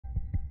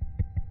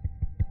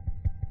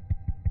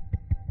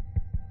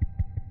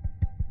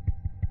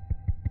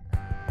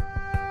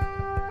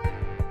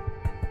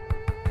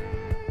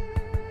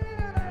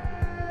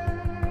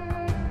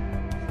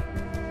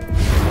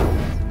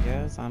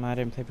I'm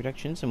Adam Play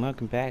Productions, and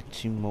welcome back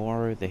to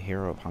more of the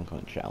Hero of Hong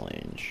Kong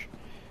challenge.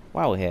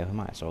 While we're here, we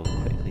might as well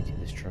quickly do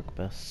this drug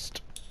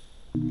bust.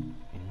 In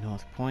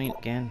North Point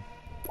again.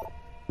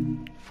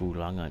 Fu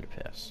Long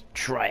Underpass.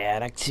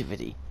 Triad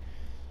activity.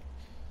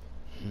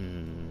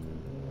 Who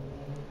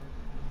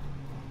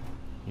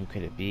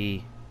could it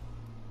be?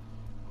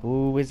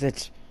 Who is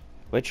it?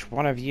 Which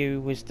one of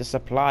you is the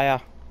supplier?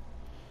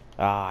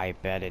 Ah, I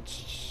bet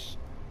it's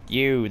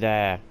you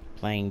there,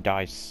 playing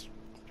dice.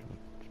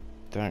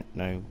 Don't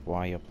know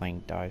why you're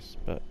playing dice,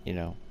 but you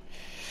know.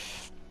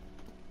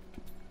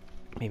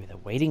 Maybe they're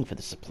waiting for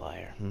the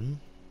supplier,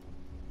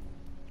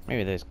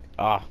 Maybe there's...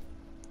 I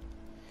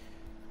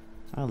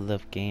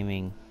love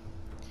gaming.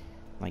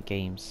 Like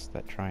games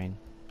that try and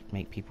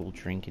make people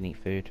drink and eat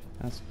food.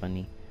 That's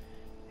funny.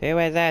 Who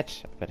is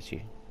that? I bet it's you.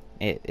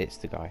 It's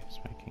the guy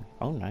smoking.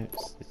 Oh no,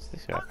 it's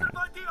this guy.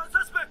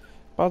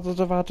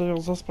 Positive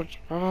ideal suspect.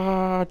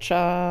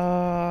 Charge!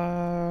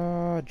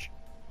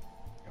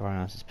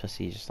 Everyone else is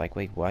pussy, just like,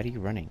 wait, why are you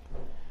running?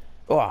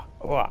 Yeah,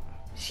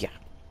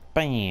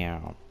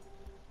 bam!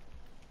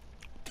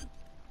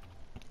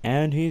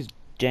 And he's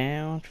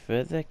down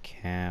for the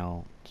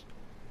count.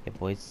 Yeah,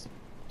 boys,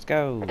 let's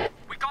go.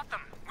 We got them.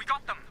 We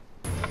got them.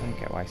 I don't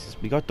get why he says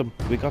we got them.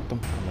 We got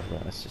them. I love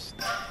that. Let's just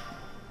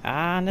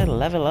and it'll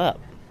level up.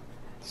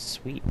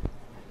 Sweet.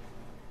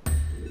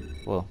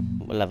 Well,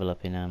 we'll level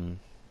up in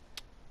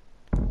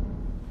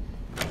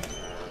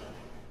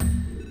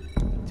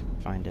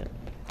find it.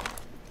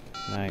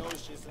 No,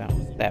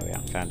 there we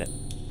are. Found it.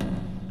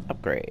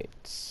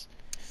 Upgrades.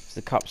 So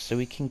the cops, so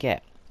we can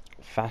get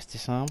fast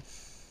disarm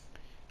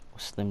or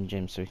slim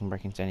jim, so we can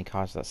break into any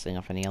cars without setting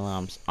off any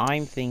alarms.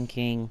 I'm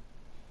thinking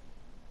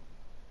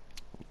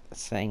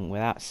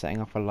without setting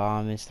off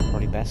alarm is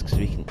probably best because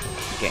we can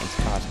get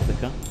into cars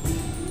quicker.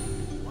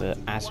 But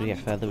as we get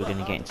further, we're going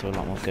to get into a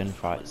lot more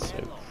gunfights, so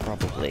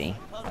probably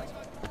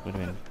would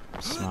have been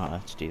smarter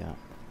to do that.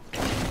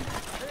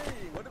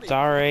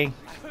 Sorry.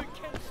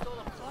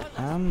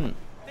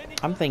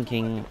 I'm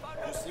thinking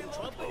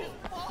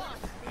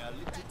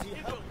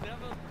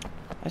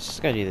let's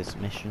just go do this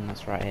mission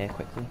that's right here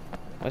quickly.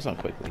 Well, it's not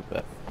quickly,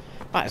 but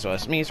might as well.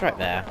 I mean, it's right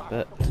there,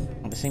 but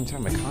at the same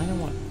time, I kind of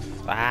want...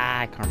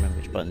 I can't remember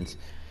which buttons.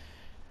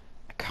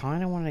 I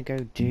kind of want to go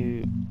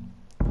do...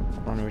 I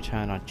want to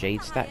return our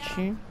Jade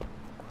statue.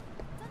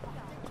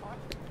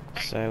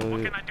 So,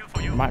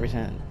 we might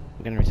return...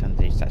 We're going to return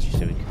the Jade statue so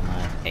we can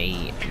have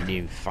a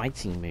new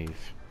fighting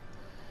move.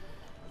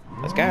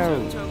 Let's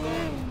go!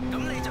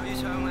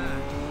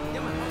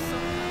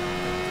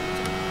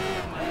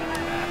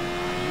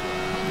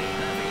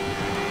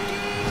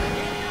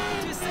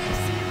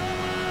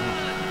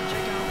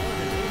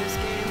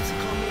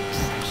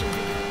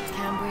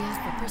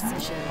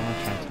 Precision. I'm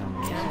gonna try and turn the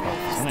music off.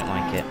 I don't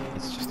like it.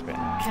 It's just a bit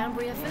annoying.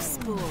 Cambria for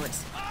sport.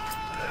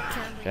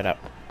 Shut up.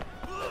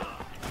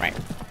 Right.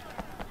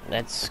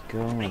 Let's go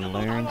and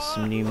learn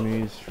some new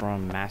moves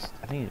from I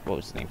think, what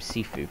was his name?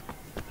 Sifu.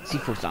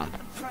 Sifu-san.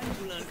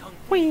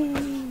 Whee!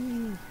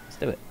 Let's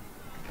do it.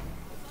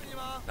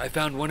 I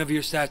found one of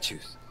your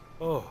statues.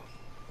 Oh,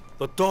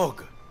 the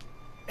dog.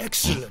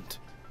 Excellent.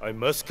 I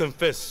must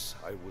confess,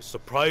 I was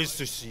surprised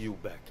to see you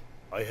back.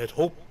 I had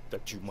hoped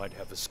that you might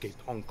have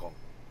escaped Hong Kong.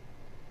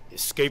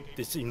 Escaped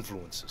its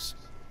influences,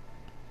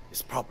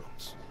 its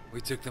problems.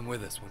 We took them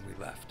with us when we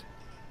left.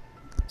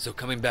 So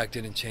coming back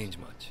didn't change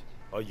much.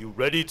 Are you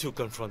ready to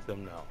confront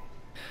them now?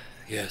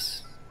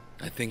 Yes,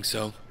 I think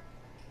so.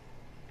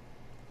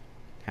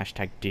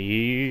 Hashtag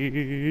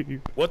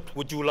deep. What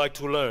would you like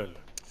to learn?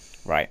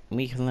 Right,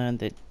 we can learn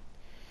that...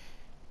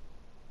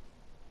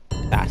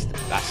 That's a good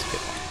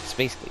one. So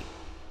basically,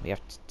 we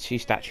have 2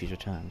 statues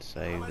returned,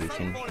 so we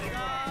can...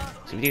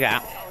 So we do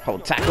that,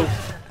 hold tackle,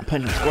 and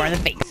punch him square in the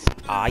face.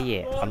 Ah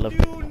yeah, I love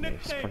that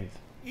moves. I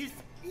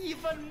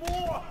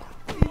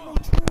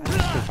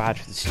feel bad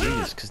for the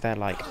students because they're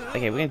like,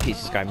 okay, we're gonna teach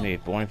this guy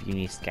move, but one of you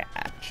needs to get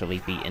actually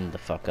beaten the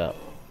fuck up.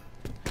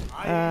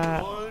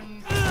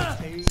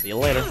 See you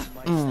later.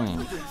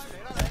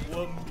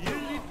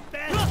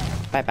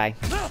 Bye bye.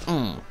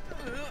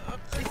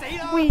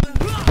 Whee.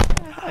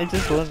 I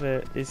just love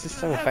it. It's just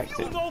so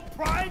effective.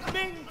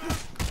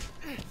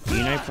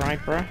 You know pride,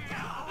 bruh?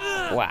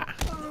 Wow.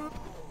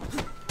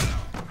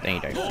 There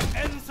you go.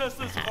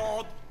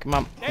 Come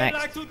on,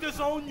 next.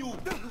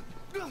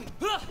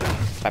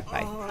 Bye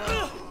bye.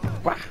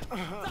 Wah.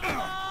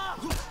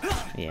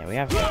 Yeah, we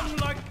have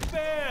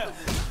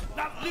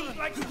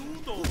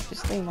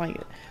just think like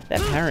their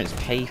parents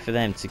pay for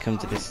them to come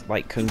to this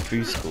like kung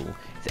fu school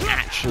to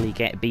actually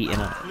get beaten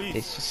up.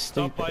 It's just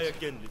stupid. Stop by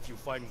again if you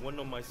find one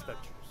of my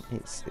statues.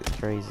 It's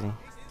crazy.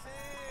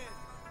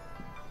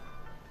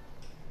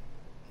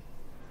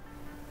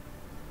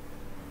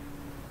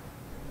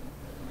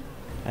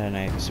 I don't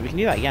know, so we can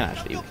do that again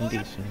actually, we can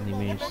do some new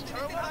moves.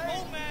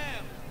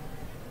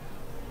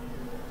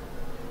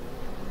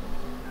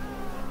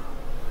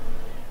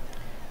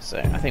 So,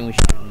 I think we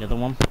should do another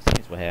one,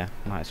 since we're here,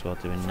 might as well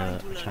do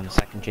another, return the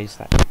second J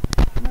statue.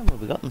 I don't know where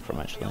we got them from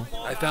actually.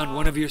 I found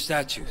one of your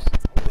statues.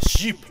 The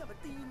sheep.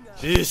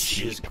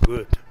 This is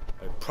good.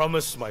 I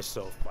promised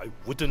myself I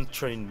wouldn't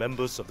train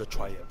members of the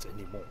Triads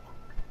anymore.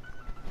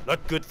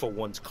 Not good for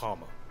one's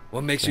karma.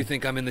 What makes you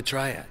think I'm in the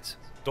triads?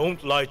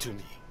 Don't lie to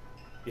me.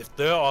 If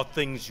there are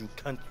things you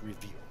can't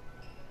reveal,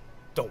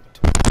 don't.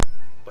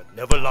 But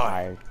never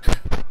lie.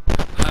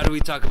 How do we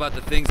talk about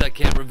the things I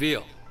can't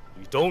reveal?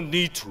 You don't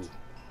need to.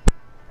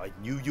 I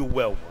knew you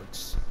well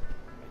once.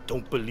 I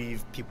don't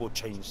believe people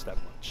change that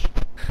much.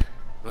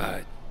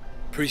 Right.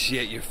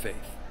 Appreciate your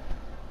faith.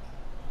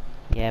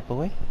 Yeah,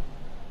 boy.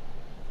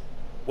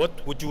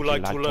 What would you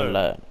like to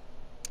learn?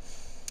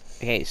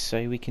 Okay,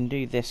 so we can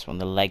do this one,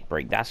 the leg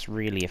break. That's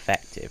really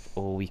effective.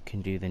 Or we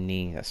can do the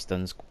knee that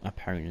stuns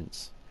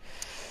opponents.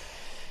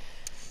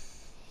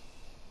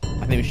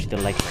 I think we should do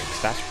the leg break,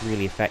 because that's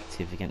really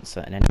effective against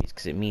certain enemies,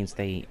 because it means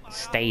they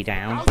stay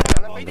down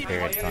for a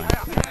period of time.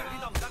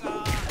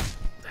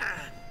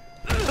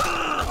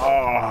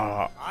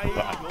 Oh,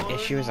 but the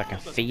issue is I can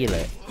feel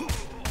it.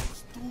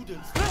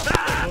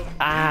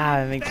 Ah,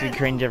 it makes me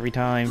cringe every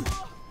time.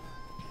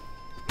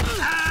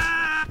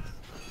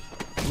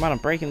 Come on, I'm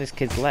breaking this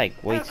kid's leg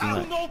way too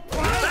much.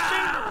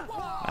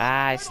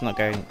 Ah, it's not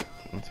going.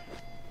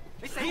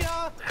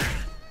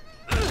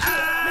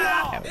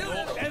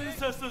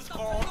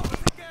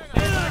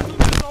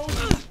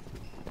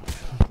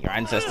 Your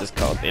ancestors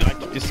called. They like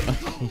to just.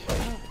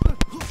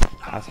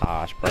 That's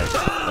harsh, bro.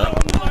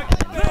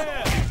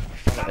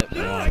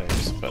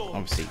 But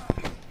obviously,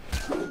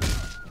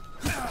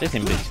 just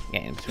him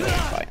getting into a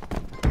fight.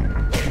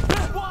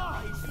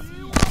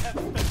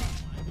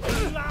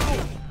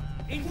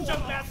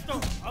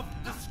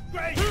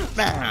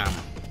 Bam!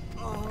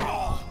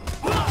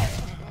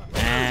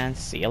 And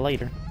see you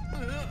later.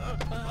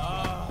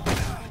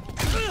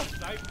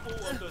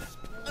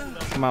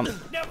 Come on,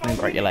 let me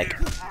break your leg.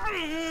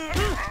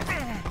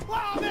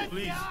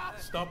 Please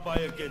stop by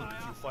again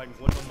if you find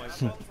one of my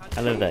statues.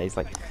 I love that. He's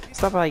like,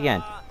 stop by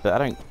again, but I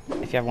don't.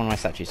 If you have one of my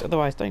statues,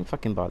 otherwise don't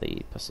fucking bother,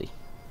 you pussy.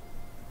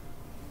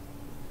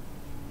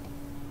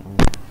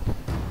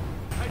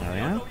 There we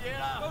are.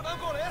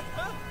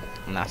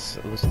 And that's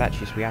all the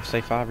statues we have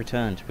so far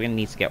returned. We're gonna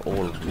need to get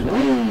all of them.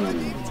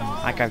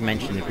 Like I've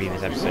mentioned in the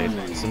previous episode,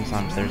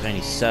 sometimes there's only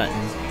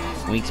certain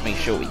we need to make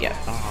sure we get.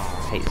 Oh,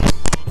 I hate this.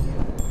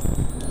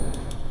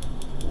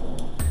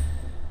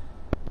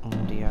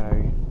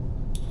 Audio.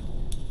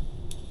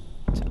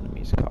 Turn the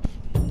music off.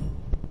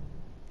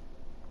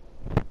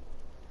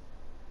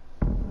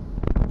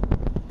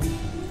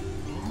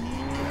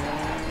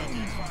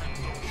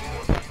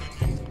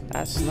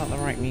 That's not the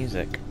right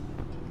music.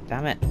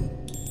 Damn it.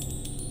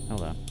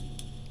 Hold on.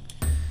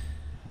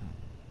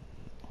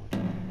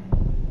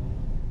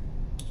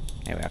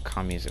 There we are,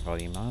 calm music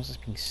volume. I was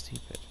just being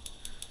stupid.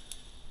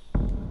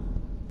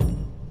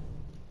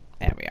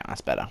 There we are,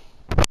 that's better.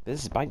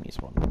 This is bike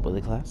music one,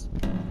 bully class.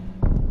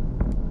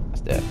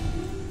 Let's do it.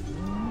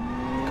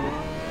 Cool.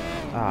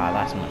 Ah,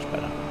 that's much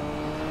better.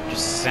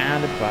 Just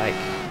sound of bike.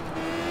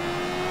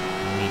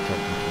 Me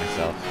talking to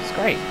myself. It's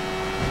great.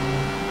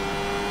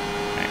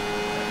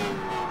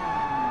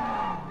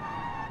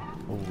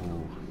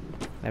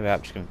 Maybe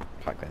I'm just gonna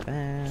park that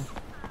there.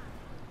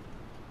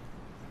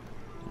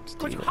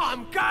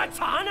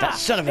 That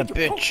son of a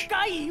bitch!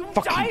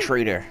 Fucking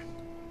traitor!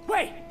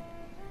 Wait!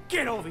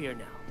 Get over here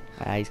now.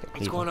 Ah, he's got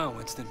What's going on,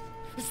 Winston?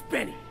 It's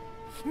Benny,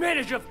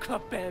 manager of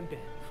Club Bam Bam,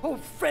 old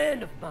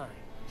friend of mine.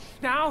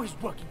 Now he's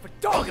working for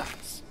Dog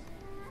Eyes.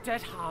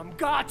 That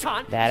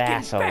Hamgatan is getting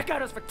asshole. back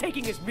at us for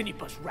taking his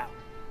minibus route.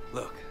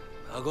 Look,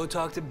 I'll go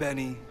talk to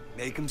Benny,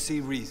 make him see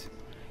reason.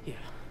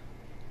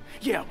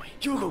 Yeah, wait,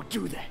 you go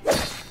do that.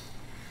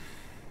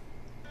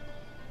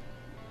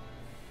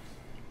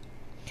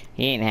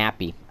 He ain't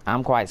happy.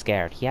 I'm quite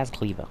scared. He has a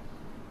cleaver.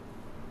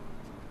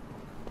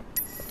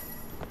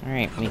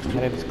 Alright, we need to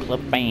head over to Club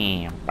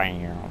Bam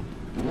Bam.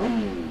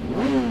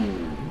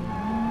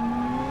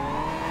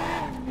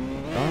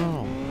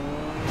 Oh.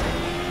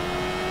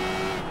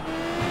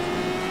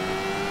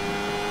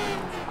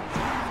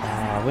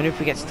 I wonder if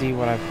we get to do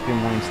what I've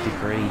been wanting to do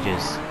for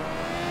ages.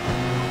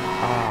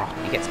 Ah,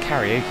 he gets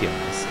karaoke on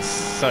this. It's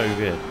so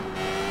good.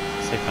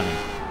 So funny.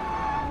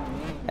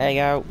 There you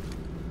go.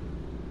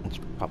 Let's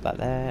pop that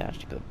there.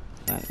 Actually put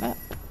that.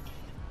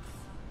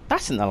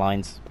 That's in the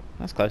lines.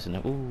 That's close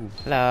enough. Ooh,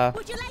 hello.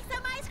 Would you like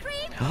some ice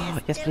cream? Oh,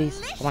 yes,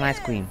 please. I want ice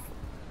cream.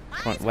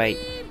 Come on, wait.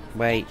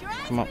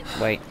 Come on,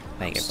 wait.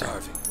 There you go, bro.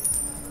 Starving.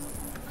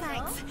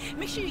 Thanks.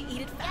 Make sure you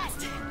eat it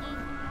fast.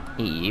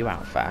 Eat you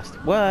out fast.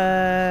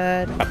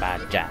 What?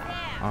 Bye-bye, job.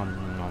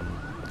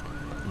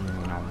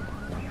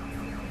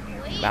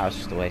 That was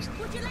just a waste.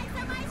 Would you like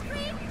some ice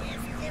cream?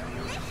 It's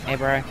delicious. Hey,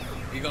 bro.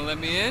 You gonna let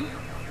me in?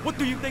 What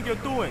do you think you're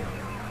doing?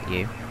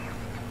 You.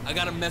 I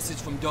got a message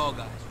from Dog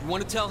Eyes. You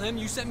wanna tell him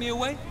you sent me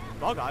away?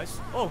 Dog Eyes?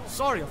 Oh,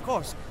 sorry, of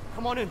course.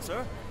 Come on in,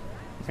 sir.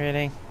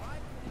 Really?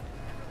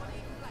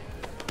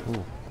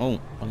 Ooh. Oh.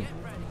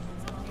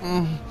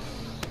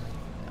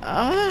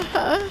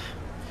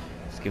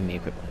 It's giving me a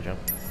quick job.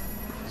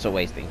 It's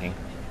always thinking.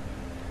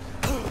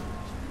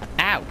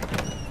 Ow!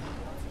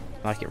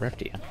 Like it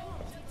ripped you.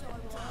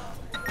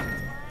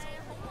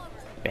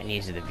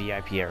 Benny's in the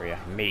VIP area.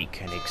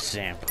 Make an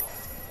example.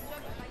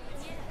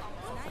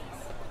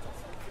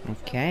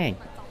 Okay.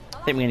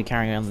 I think we're going to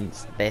carry on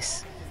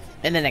this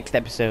in the next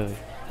episode.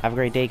 Have a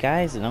great day,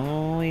 guys, and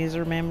always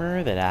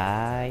remember that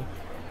I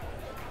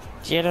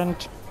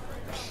didn't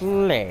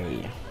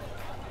play.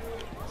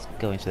 Let's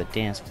go into the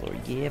dance floor.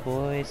 Yeah,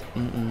 boys.